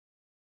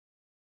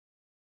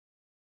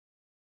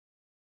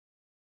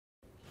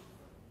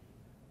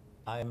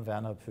I'm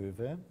Werner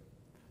Poewe.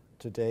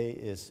 Today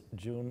is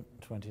June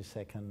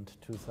 22nd,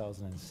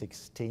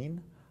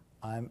 2016.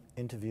 I'm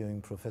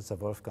interviewing Professor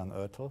Wolfgang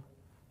Oertel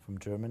from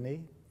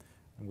Germany,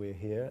 and we're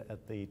here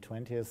at the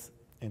 20th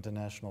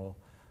International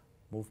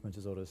Movement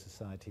Disorder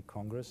Society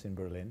Congress in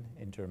Berlin,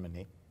 in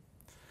Germany.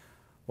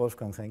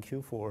 Wolfgang, thank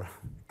you for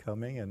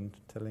coming and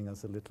telling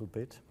us a little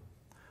bit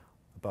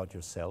about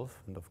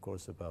yourself and, of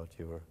course, about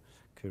your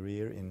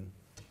career in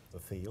the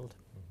field,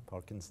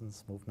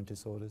 Parkinson's, movement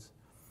disorders.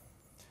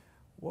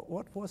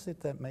 What was it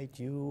that made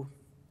you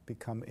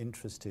become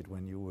interested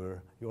when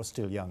you're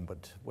still young,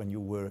 but when you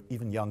were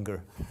even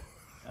younger,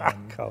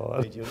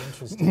 made you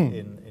interested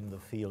in the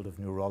field of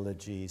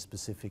neurology,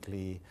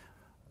 specifically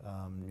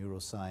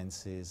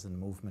neurosciences and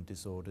movement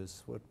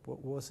disorders? What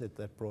was it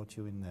that brought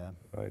you in there?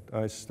 Right.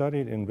 I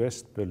studied in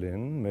West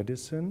Berlin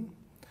medicine,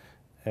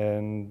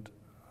 and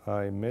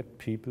I met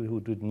people who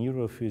did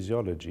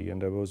neurophysiology,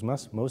 and I was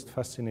most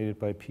fascinated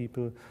by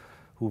people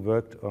who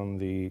worked on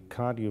the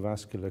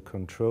cardiovascular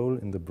control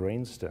in the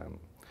brainstem.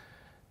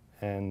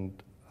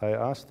 And I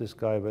asked this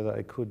guy whether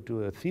I could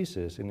do a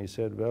thesis, and he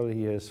said, well,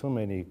 he has so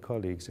many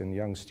colleagues and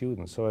young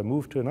students. So I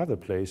moved to another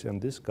place,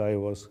 and this guy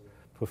was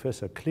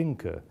Professor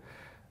Klinke,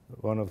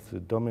 one of the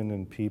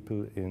dominant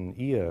people in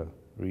ear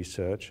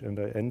research, and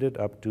I ended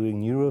up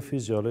doing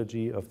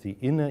neurophysiology of the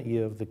inner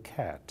ear of the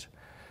cat.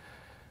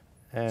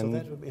 And so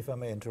that, if I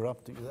may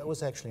interrupt, that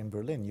was actually in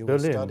Berlin. You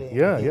Berlin. were studying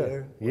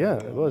here? Yeah,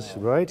 it was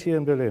right here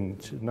in Berlin.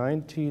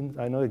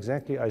 I know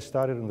exactly, I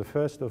started on the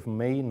 1st of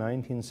May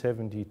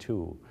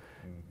 1972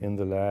 in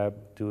the lab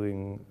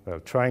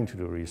trying to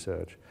do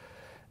research.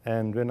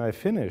 And when I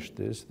finished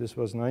this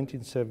was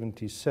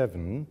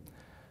 1977,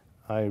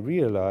 I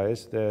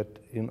realized that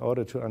in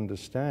order to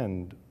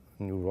understand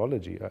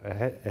neurology,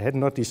 I had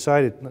not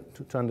decided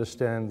to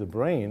understand the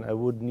brain. I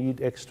would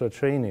need extra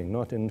training,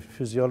 not in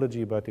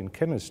physiology, but in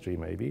chemistry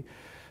maybe.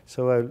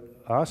 So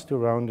I asked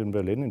around in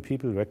Berlin, and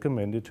people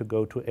recommended to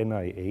go to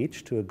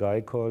NIH, to a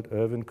guy called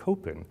Werner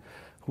Poewe,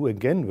 who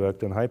again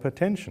worked on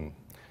hypertension.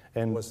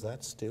 And was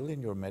that still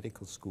in your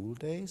medical school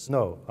days?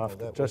 No,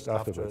 just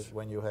afterwards. After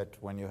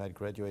when you had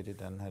graduated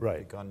and had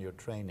begun your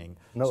training.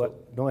 No,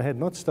 I had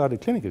not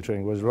started clinical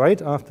training. It was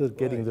right after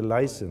getting the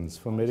license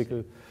for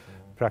medical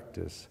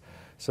practice.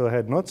 So I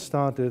had not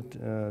started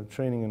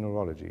training in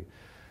neurology.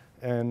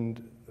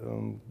 And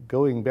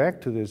going back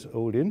to this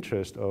old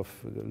interest of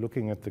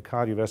looking at the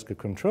cardiovascular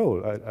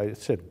control, I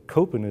said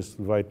Poewe is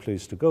the right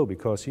place to go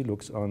because he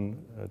looks on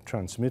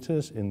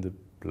transmitters in the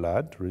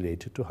blood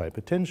related to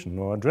hypertension,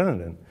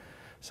 noradrenaline.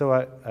 So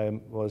I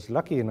was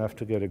lucky enough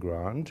to get a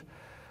grant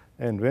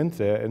and went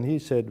there, and he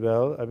said,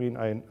 well, I mean,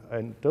 I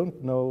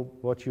don't know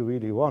what you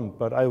really want,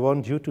 but I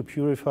want you to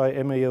purify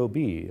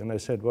MAOB. And I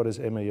said, what is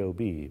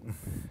MAOB?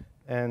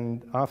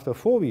 And after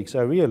 4 weeks,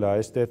 I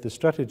realized that the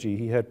strategy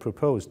he had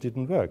proposed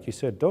didn't work. He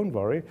said, don't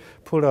worry,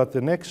 pulled out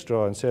the next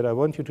straw and said, I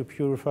want you to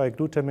purify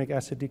glutamic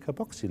acid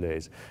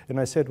decarboxylase.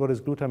 And I said, what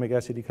is glutamic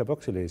acid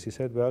decarboxylase? He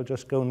said, well,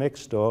 just go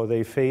next door.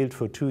 They failed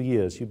for 2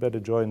 years. You better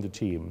join the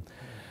team.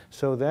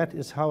 So that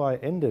is how I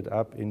ended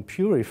up in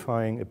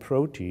purifying a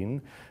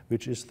protein,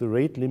 which is the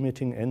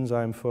rate-limiting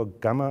enzyme for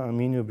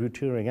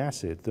gamma-aminobutyric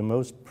acid, the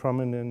most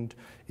prominent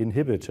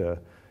inhibitor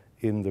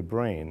in the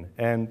brain.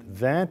 And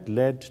that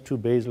led to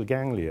basal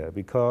ganglia,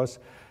 because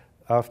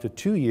after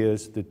 2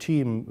 years, the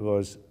team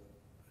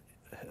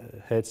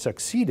had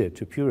succeeded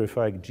to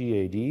purify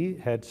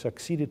GAD, had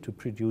succeeded to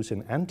produce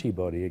an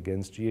antibody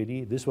against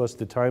GAD. This was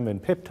the time when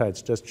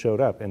peptides just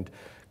showed up and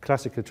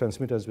classical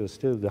transmitters were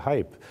still the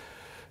hype.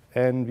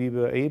 And we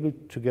were able,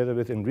 together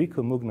with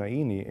Enrico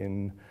Mugnaini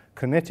in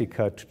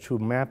Connecticut, to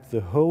map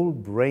the whole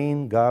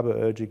brain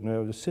GABAergic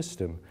nervous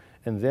system.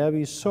 And there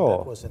we saw...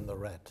 And that was in the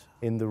rat.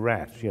 In the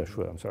rat, yeah,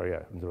 sure, I'm sorry,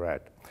 yeah, in the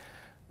rat.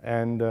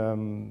 And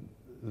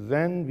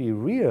then we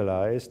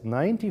realized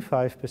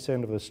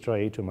 95% of the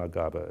striatum are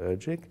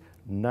GABAergic,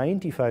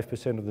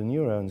 95% of the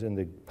neurons in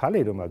the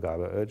pallidum are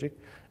GABAergic,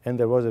 and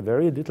there was a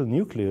very little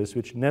nucleus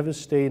which never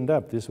stained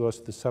up. This was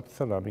the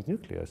subthalamic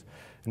nucleus.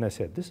 And I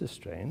said, this is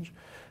strange.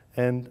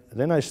 And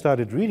then I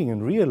started reading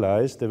and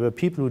realized there were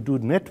people who do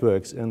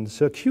networks and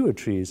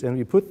circuitries, and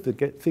we put the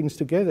things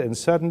together, and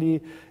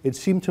suddenly it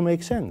seemed to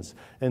make sense.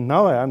 And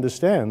now I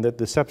understand that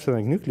the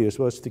subthalamic nucleus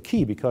was the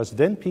key, because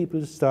then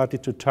people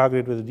started to target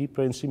it with a deep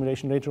brain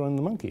stimulation later on in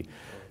the monkey.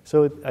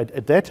 So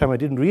at that time I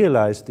didn't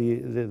realize the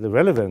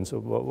relevance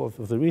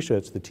of the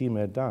research the team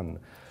had done.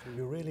 So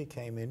you really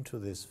came into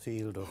this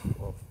field of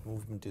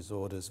movement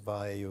disorders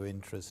via your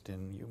interest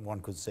in,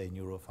 one could say,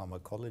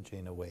 neuropharmacology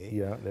in a way.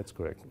 Yeah, that's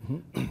correct.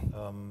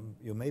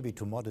 You may be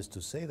too modest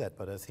to say that,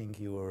 but I think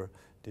your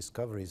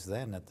discoveries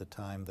then at the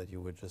time that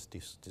you were just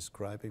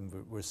describing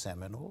were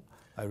seminal.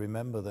 I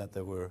remember that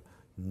there were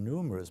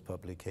numerous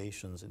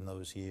publications in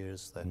those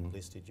years that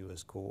listed you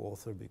as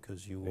co-author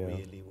because you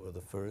really were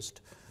the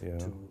first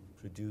to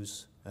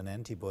produce an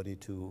antibody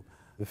to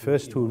the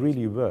first who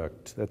really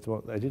worked. That's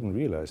what I didn't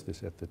realize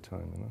this at the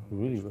time. You know, who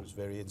really was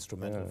very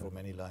instrumental for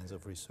many lines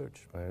of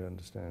research. I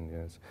understand.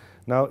 Yes.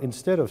 Now,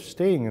 instead of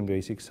staying in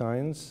basic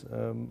science,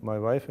 my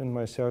wife and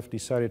myself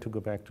decided to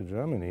go back to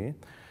Germany,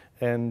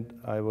 and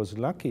I was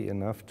lucky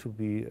enough to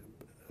be.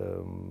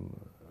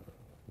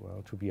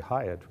 To be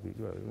hired,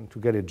 to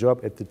get a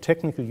job at the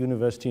Technical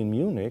University in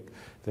Munich.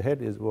 The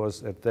head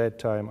was at that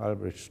time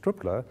Albrecht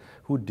Struppler,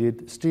 who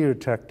did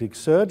stereotactic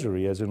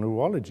surgery as a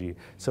neurology.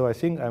 So I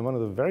think I'm one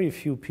of the very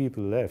few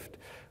people left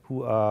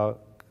who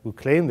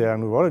claim they are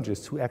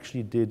neurologists who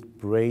actually did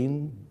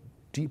brain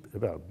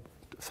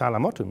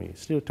thalamotomy,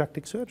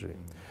 stereotactic surgery.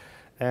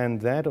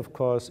 And that, of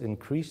course,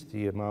 increased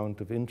the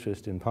amount of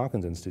interest in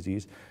Parkinson's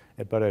disease.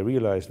 But I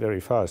realized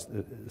very fast,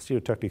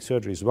 stereotactic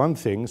surgery is one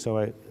thing, so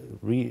I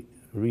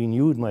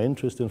renewed my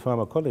interest in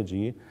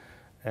pharmacology,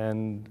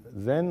 and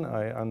then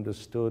I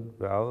understood,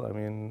 well, I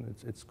mean,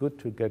 it's good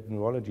to get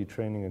neurology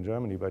training in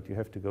Germany, but you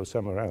have to go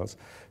somewhere else.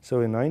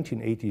 So in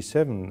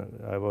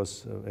 1987, I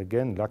was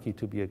again lucky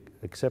to be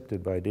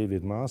accepted by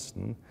David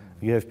Marston.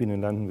 You have been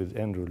in London with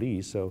Andrew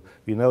Lee, so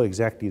we know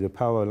exactly the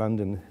power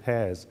London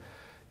has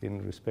in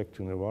respect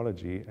to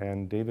neurology,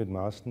 and David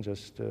Marston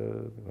just,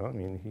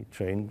 he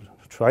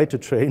tried to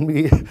train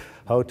me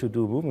how to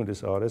do movement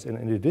disorders, and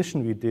in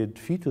addition we did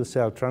fetal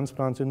cell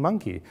transplants in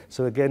monkey.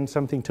 So again,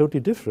 something totally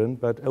different,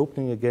 but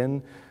opening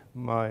again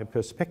my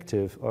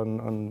perspective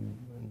on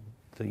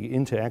the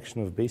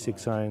interaction of basic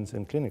science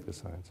and clinical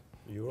science.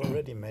 You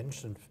already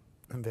mentioned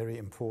very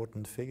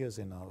important figures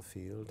in our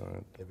field,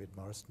 David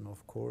Marston,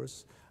 of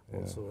course.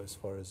 Also, as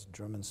far as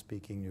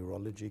German-speaking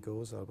neurology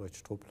goes, Albrecht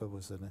Struppler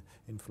was an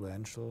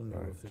influential,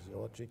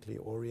 neurophysiologically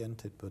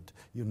oriented, but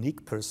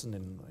unique person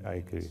in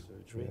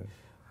surgery. Yeah.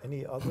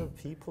 Any other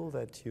people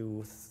that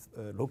you,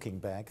 looking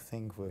back,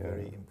 think were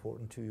very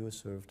important to you,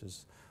 served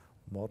as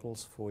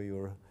models for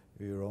your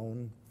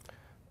own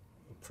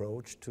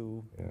approach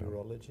to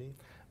neurology?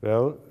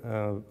 Well,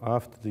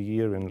 after the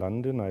year in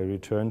London, I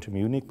returned to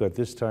Munich, but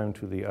this time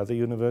to the other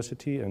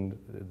university, and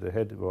the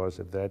head was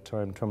at that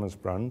time Thomas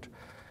Brandt.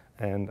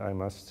 And I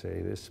must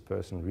say, this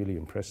person really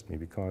impressed me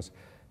because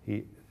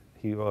he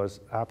was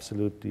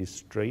absolutely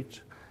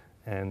straight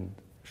and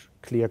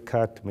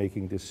clear-cut,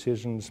 making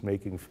decisions,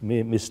 making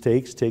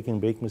mistakes, taking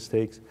big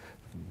mistakes,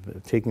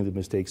 taking the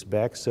mistakes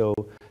back. So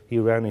he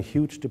ran a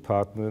huge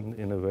department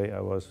in a way I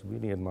was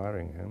really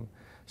admiring him.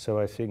 So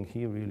I think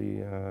he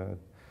really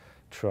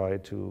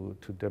tried to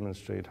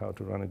demonstrate how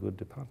to run a good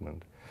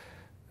department.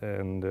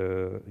 And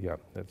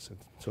that's it.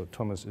 So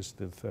Thomas is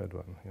the third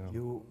one.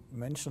 You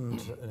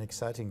mentioned an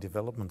exciting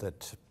development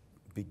that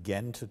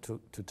began to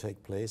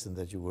take place and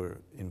that you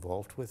were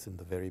involved with in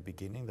the very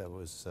beginning. That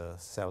was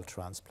cell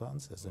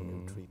transplants as a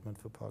new treatment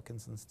for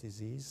Parkinson's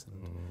disease.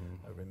 And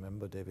I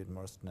remember David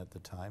Marston at the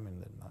time in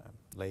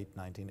the late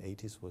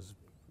 1980s was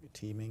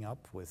teaming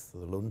up with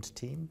the Lund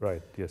team.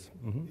 Right, yes.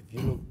 If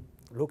you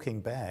looking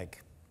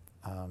back,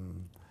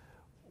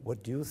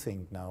 what do you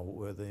think now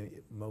were the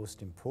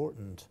most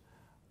important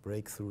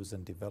breakthroughs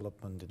and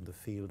development in the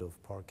field of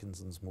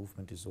Parkinson's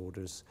movement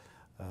disorders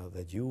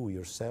that you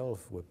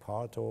yourself were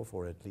part of,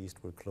 or at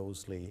least were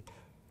closely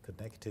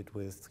connected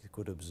with,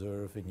 could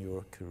observe in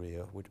your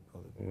career? Would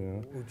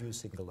you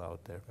single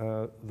out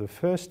there? The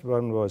first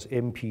one was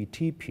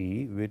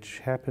MPTP, which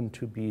happened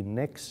to be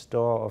next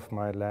door of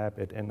my lab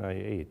at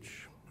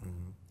NIH.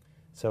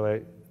 So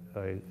I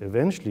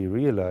eventually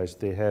realized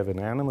they have an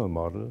animal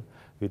model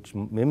which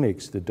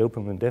mimics the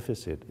dopamine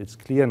deficit. It's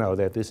clear now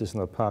that this is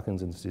not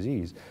Parkinson's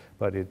disease,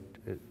 but it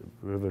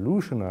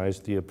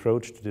revolutionized the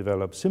approach to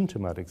develop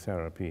symptomatic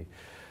therapy.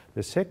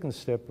 The second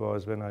step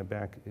was when I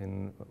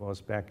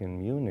was back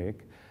in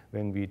Munich,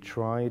 when we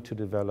tried to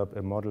develop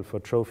a model for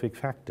trophic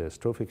factors.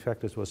 Trophic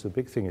factors was the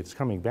big thing. It's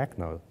coming back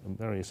now,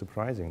 very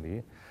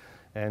surprisingly.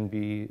 And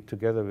we,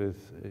 together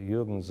with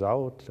Jürgen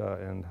Sauter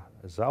and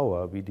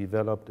Sauer, we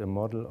developed a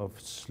model of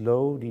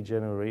slow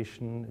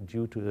degeneration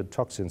due to the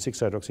toxin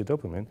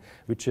 6-hydroxydopamine,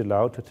 which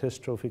allowed to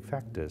test trophic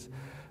factors.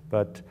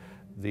 But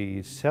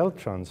the cell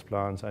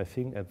transplants, I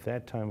think at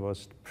that time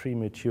was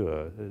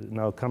premature.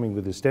 Now coming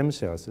with the stem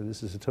cells, so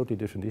this is a totally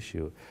different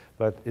issue.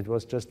 But it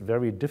was just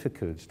very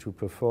difficult to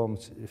perform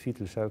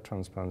fetal cell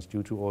transplants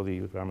due to all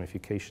the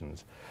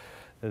ramifications.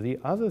 The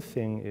other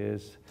thing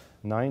is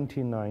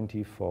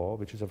 1994,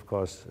 which is of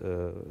course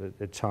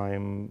a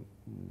time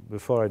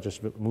before I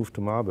just moved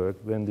to Marburg,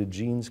 when the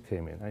genes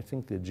came in. I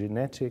think the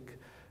genetic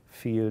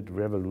field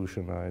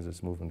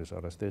revolutionizes movement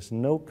disorders. There's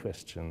no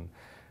question.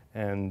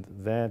 And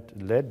that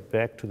led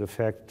back to the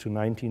fact to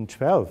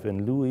 1912,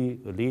 when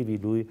Levi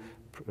Louis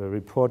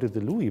reported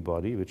the Lewy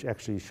body, which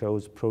actually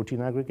shows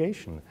protein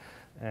aggregation.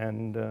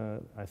 And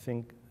I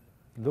think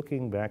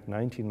looking back,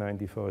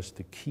 1994 is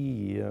the key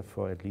year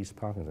for at least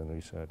Parkinson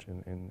research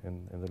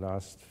in the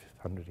last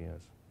 100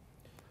 years.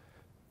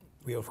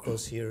 We, of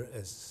course, here,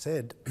 as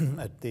said,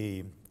 at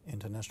the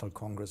International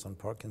Congress on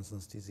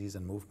Parkinson's Disease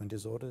and Movement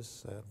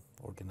Disorders,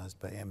 organized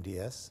by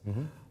MDS.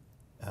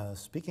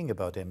 Speaking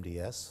about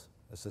MDS,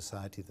 a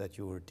society that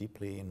you were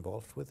deeply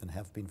involved with and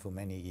have been for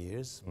many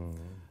years,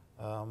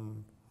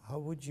 How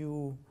would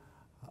you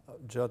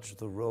judge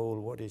the role?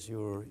 What is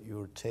your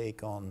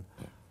take on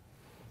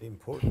the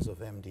importance of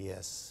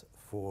MDS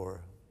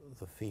for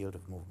the field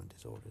of movement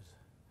disorders?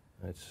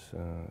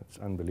 It's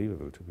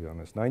unbelievable, to be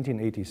honest.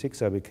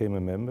 1986, I became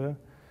a member.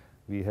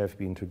 We have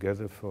been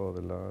together for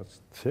the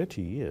last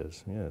 30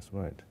 years. Yes,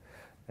 right.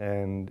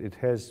 And it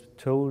has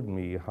told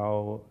me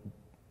how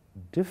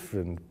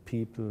different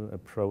people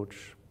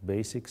approach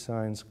basic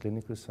science,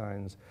 clinical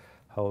science,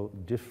 how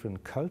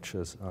different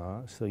cultures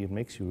are. So it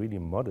makes you really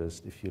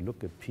modest if you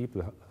look at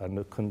people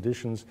under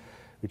conditions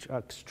which are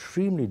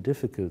extremely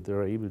difficult, they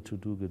are able to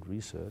do good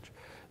research.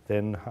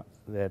 Then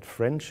that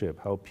friendship,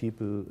 how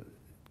people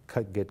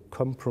get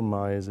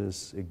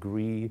compromises,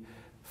 agree,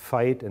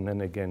 fight, and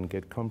then again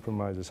get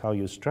compromises, how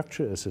you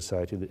structure a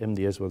society. The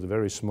MDS was a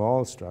very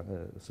small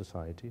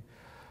society.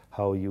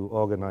 How you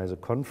organize a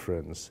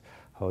conference,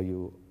 how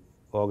you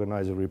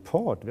organize a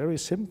report, very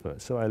simple.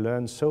 So I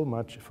learned so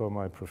much for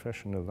my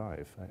professional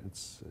life.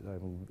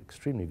 I'm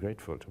extremely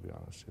grateful, to be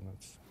honest. You know,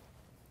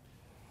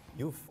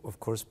 you've, of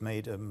course,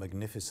 made a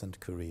magnificent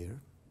career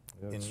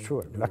in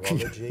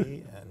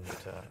neurology and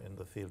in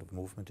the field of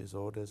movement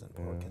disorders and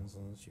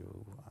Parkinson's.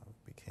 You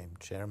became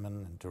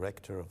chairman and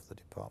director of the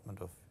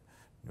Department of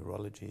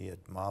Neurology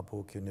at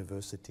Marburg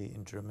University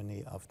in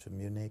Germany after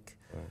Munich.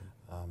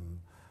 Right.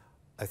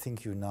 I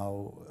think you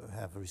now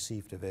have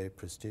received a very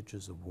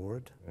prestigious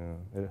award.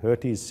 Yeah.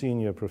 Hertie's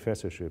senior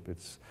professorship.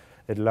 It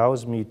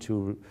allows me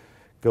to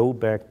go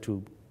back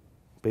to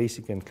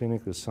basic and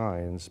clinical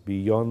science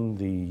beyond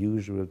the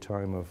usual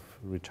time of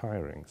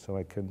retiring. So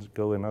I can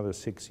go another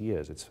 6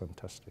 years. It's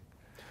fantastic.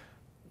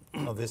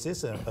 Now, this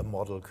is a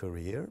model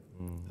career.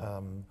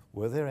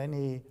 Were there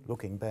any,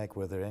 looking back,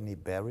 were there any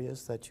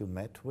barriers that you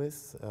met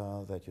with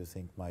that you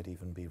think might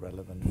even be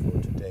relevant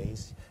for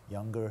today's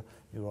younger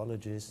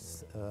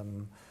neurologists?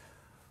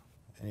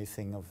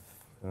 Anything of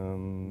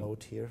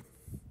note here?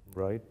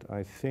 Right.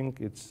 I think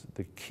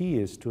the key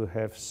is to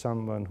have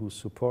someone who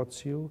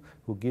supports you,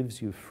 who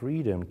gives you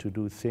freedom to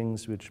do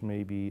things which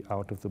may be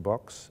out of the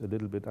box, a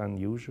little bit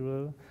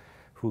unusual,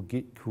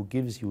 who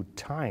gives you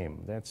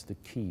time. That's the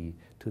key,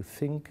 to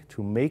think,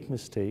 to make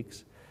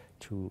mistakes,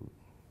 to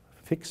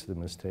fix the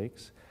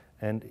mistakes,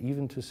 and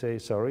even to say,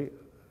 sorry,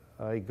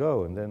 I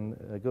go, and then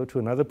I go to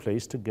another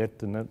place to get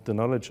the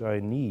knowledge I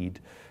need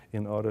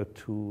in order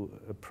to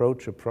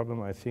approach a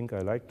problem I think I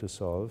like to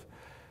solve.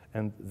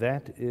 And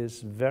that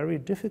is very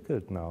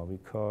difficult now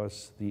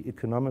because the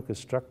economic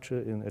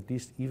structure, at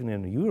least even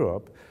in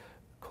Europe,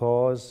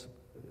 cause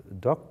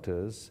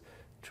doctors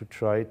to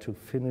try to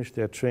finish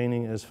their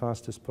training as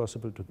fast as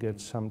possible to get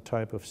some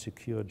type of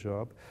secure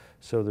job.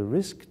 So the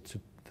risk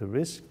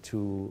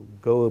to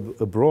go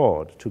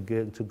abroad, to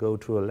go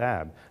to a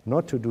lab,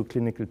 not to do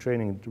clinical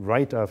training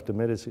right after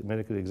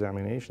medical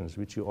examinations,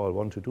 which you all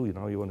want to do. You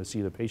know, you want to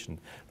see the patient,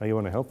 now you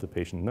want to help the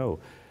patient. No,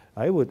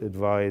 I would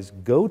advise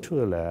go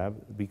to a lab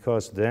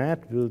because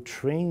that will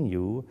train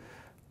you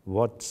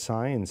what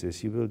science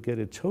is. You will get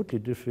a totally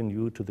different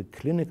view to the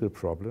clinical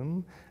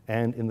problem,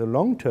 and in the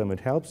long term it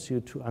helps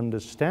you to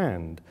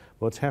understand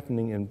what's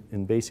happening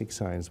in basic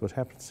science, what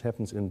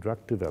happens in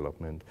drug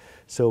development.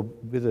 So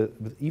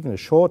with even a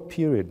short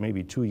period,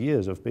 maybe 2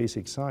 years of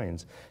basic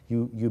science,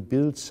 you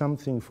build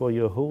something for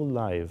your whole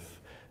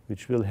life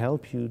which will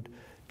help you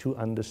to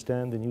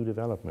understand the new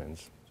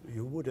developments.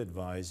 You would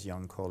advise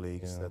young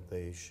colleagues that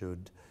they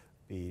should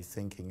be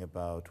thinking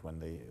about when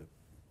they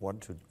want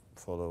to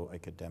follow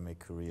academic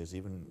careers,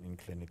 even in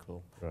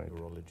clinical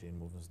neurology and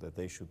movements, that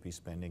they should be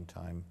spending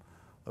time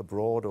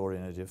abroad or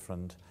in a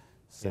different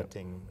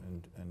setting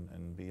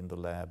and be in the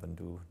lab and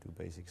do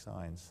basic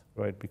science.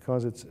 Right,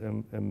 because it's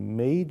a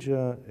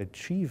major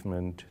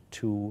achievement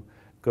to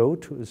go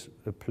to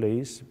a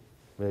place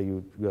where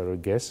you are a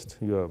guest,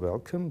 you are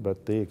welcome,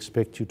 but they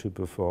expect you to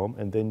perform,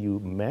 and then you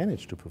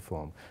manage to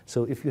perform.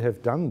 So if you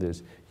have done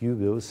this, you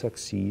will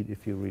succeed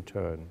if you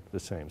return the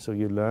same. So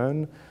you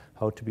learn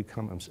how to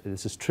become,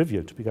 this is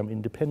trivial, to become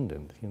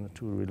independent, you know,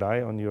 to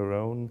rely on your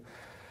own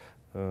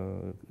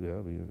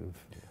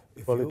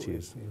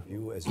qualities. If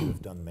you, as you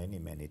have done many,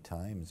 many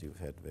times, you've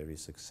had very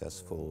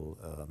successful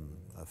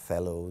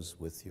fellows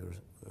with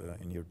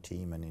in your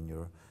team and in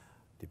your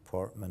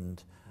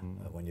department.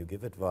 When you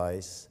give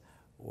advice,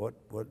 what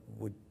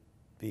would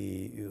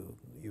be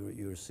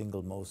your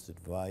single most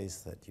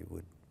advice that you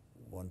would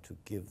want to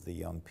give the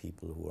young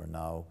people who are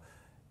now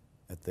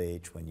at the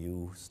age when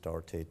you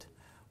started?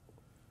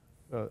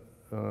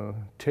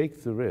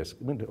 Take the risk.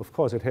 I mean, of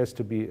course, it has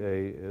to be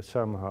a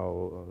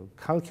somehow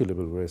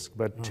calculable risk,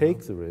 but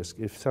take the risk.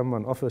 If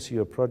someone offers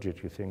you a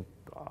project, you think,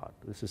 God,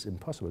 this is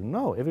impossible.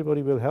 No,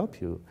 everybody will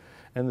help you.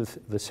 And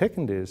the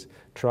second is,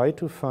 try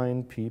to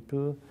find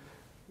people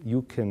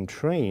you can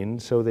train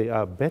so they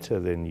are better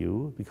than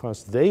you,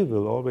 because they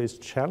will always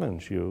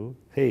challenge you.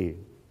 Hey,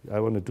 I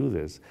want to do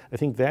this. I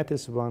think that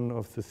is one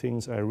of the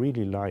things I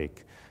really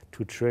like,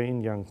 to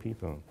train young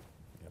people.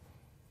 Yep.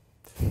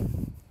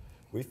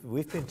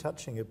 We've been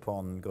touching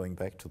upon going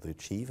back to the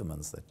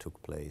achievements that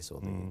took place, or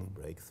the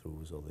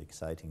breakthroughs, or the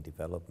exciting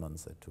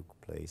developments that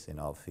took place in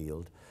our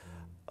field.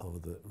 over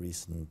the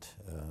recent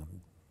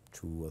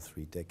 2 or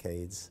 3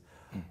 decades.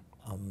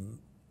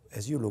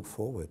 As you look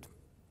forward,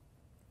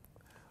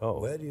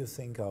 where do you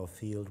think our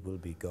field will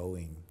be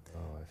going?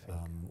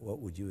 What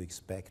would you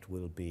expect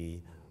will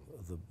be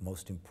the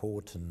most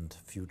important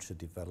future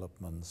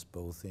developments,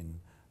 both in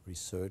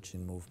research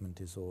in movement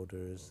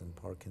disorders and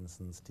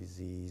Parkinson's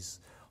disease,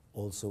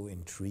 also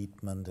in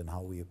treatment and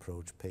how we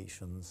approach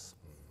patients?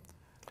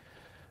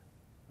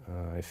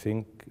 I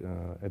think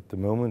at the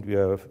moment we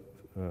are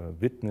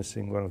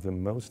witnessing one of the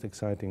most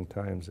exciting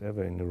times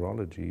ever in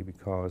neurology,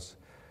 because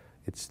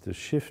it's the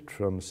shift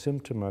from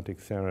symptomatic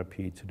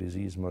therapy to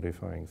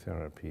disease-modifying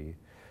therapy.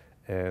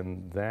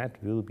 And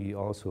that will be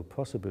also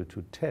possible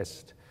to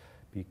test,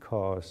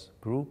 because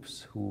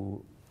groups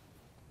who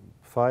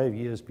 5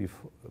 years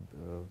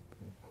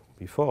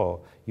before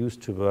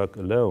used to work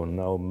alone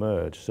now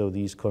merge. So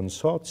these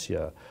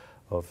consortia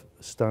of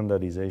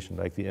standardization,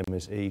 like the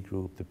MSA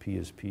group, the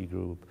PSP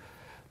group,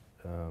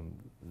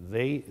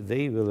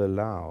 they will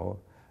allow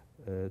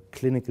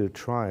clinical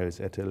trials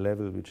at a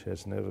level which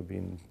has never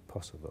been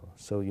possible.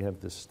 So you have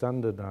the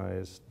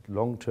standardized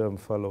long-term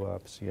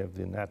follow-ups, you have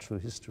the natural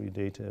history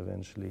data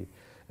eventually,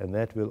 and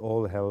that will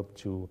all help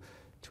to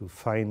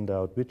find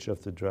out which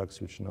of the drugs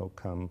which now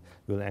come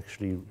will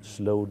actually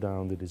slow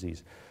down the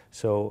disease.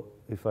 So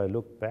if I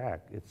look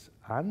back, it's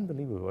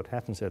unbelievable what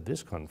happens at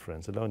this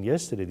conference. Alone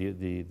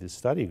yesterday, the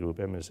study group,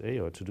 MSA,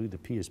 or to do the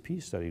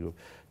PSP study group,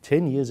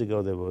 10 years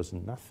ago there was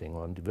nothing,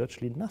 or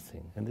virtually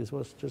nothing. And this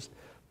was just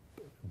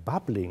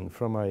bubbling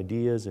from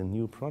ideas and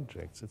new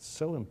projects. It's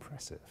so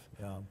impressive.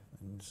 Yeah,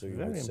 and so you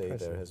would say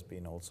there has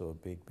been also a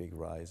big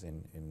rise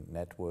in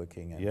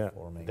networking and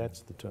forming. Yeah, that's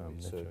the term.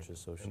 Research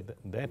associated.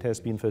 That has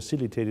been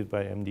facilitated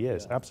by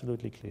MDS,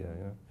 absolutely clear.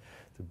 Yeah.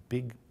 It's a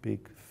big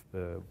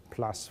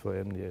plus for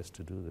MDS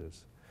to do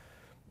this.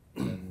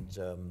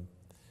 And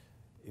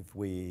if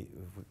we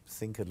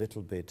think a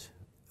little bit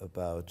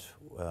about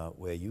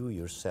where you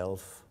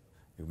yourself,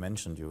 you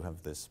mentioned you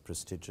have this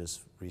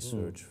prestigious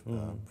research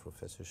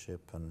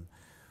professorship, and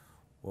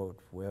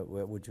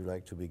where would you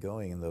like to be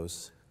going in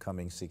those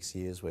coming 6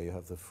 years, where you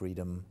have the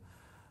freedom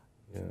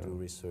to do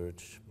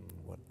research?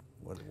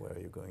 Where are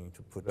you going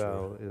to put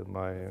your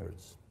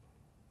efforts?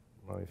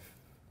 My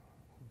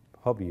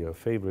hobby or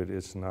favorite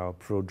is now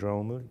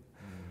prodromal,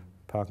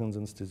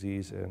 Parkinson's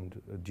disease, and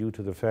due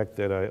to the fact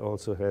that I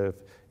also have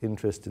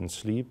interest in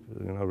sleep,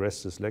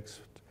 restless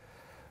legs,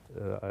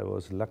 I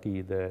was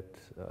lucky that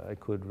I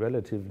could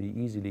relatively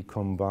easily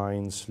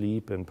combine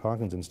sleep and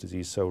Parkinson's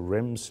disease. So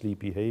REM sleep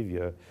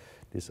behavior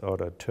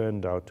disorder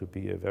turned out to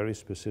be a very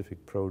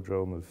specific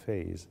prodromal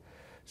phase.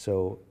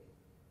 So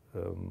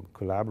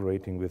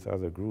collaborating with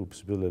other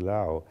groups will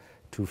allow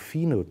to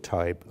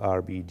phenotype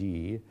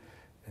RBD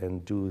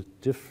and do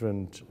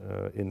different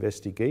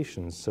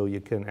investigations, so you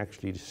can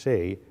actually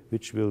say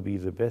which will be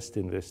the best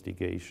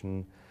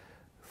investigation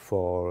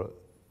for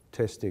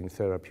testing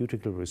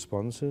therapeutical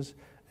responses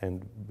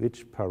and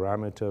which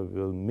parameter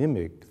will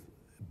mimic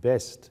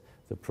best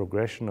the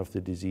progression of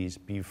the disease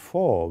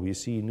before we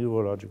see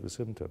neurological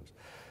symptoms.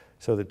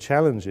 So the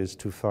challenge is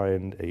to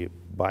find a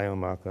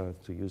biomarker,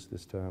 to use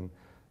this term,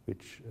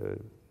 which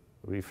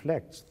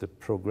reflects the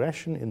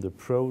progression in the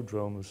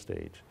prodromal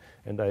stage.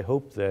 And I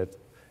hope that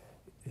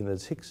in the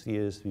 6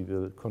 years we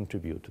will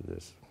contribute to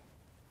this.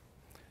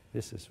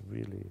 This is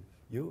really...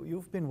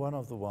 You've been one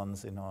of the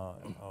ones in our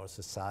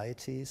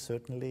society,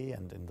 certainly,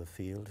 and in the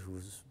field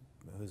who's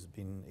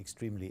been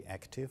extremely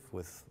active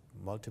with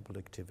multiple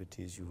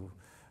activities.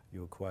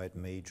 You acquired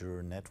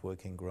major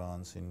networking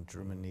grants in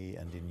Germany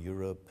and in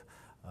Europe.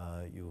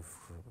 You've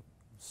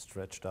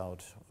stretched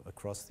out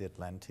across the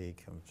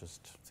Atlantic. I'm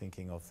just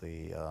thinking of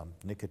the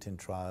nicotine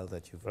trial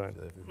that you've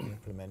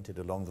implemented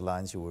along the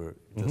lines you were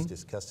just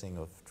discussing,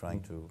 of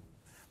trying to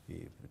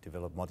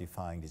develop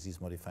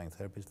disease-modifying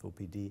therapies for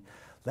PD.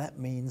 That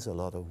means a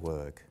lot of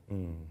work.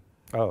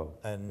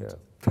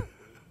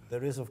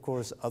 There is, of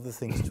course, other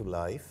things to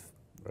life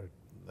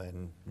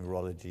than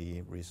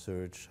neurology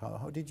research.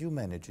 How did you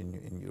manage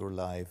in your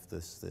life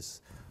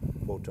this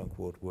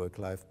quote-unquote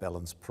work-life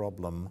balance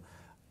problem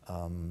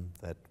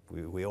that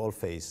we all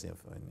face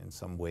in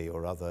some way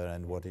or other,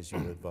 and what is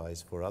your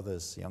advice for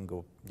others,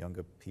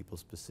 younger people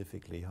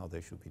specifically, how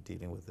they should be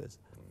dealing with this?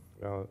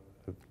 Well,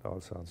 it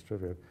all sounds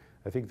trivial.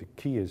 I think the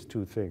key is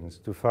 2 things: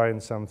 to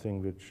find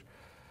something which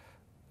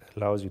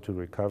allows you to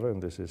recover, and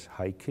this is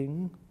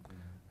hiking.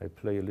 I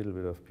play a little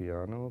bit of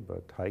piano,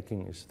 but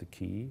hiking is the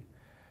key.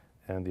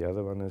 And the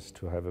other one is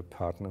to have a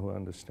partner who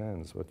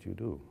understands what you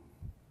do.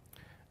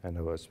 And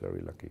I was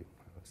very lucky,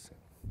 I must say.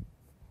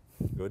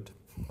 Good.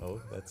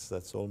 Oh,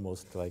 that's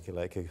almost like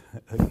a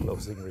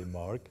closing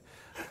remark.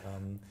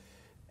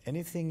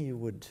 Anything you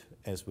would,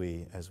 as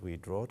we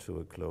draw to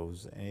a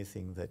close,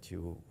 anything that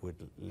you would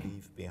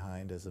leave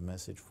behind as a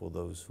message for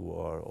those who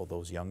are, or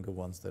those younger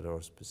ones that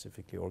are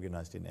specifically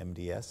organized in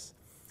MDS,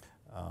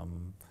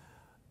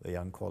 the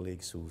young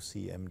colleagues who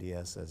see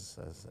MDS as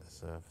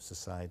a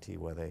society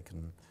where they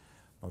can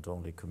not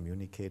only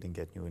communicate and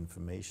get new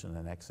information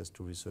and access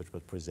to research,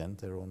 but present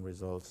their own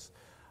results.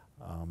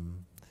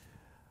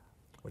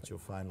 What's your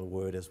final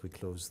word as we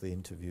close the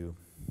interview?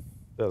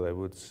 Well, I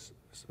would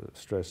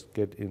stress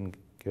get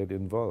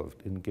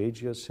involved,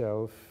 engage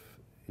yourself.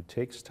 It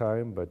takes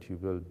time, but you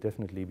will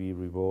definitely be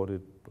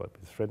rewarded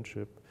with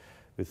friendship,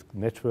 with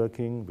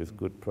networking, with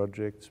good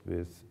projects,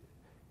 with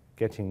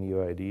getting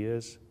new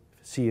ideas,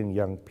 seeing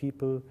young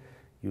people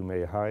you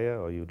may hire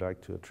or you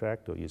like to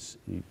attract, or you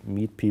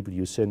meet people,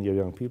 you send your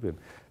young people in.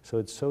 So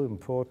it's so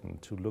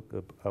important to look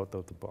out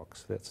of the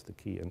box. That's the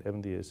key, and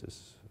MDS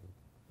is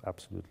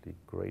absolutely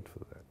great for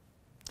that.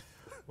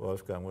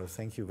 Wolfgang, well,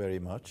 thank you very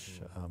much.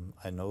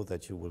 I know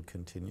that you will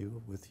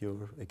continue with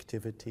your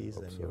activities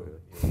and your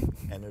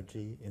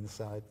energy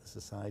inside the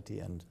society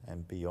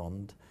and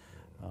beyond.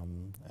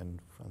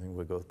 And I think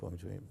we're both going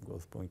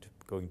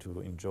to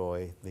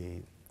enjoy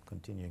the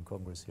continuing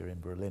Congress here in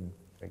Berlin.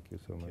 Thank you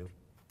so much.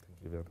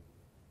 Thank you very much.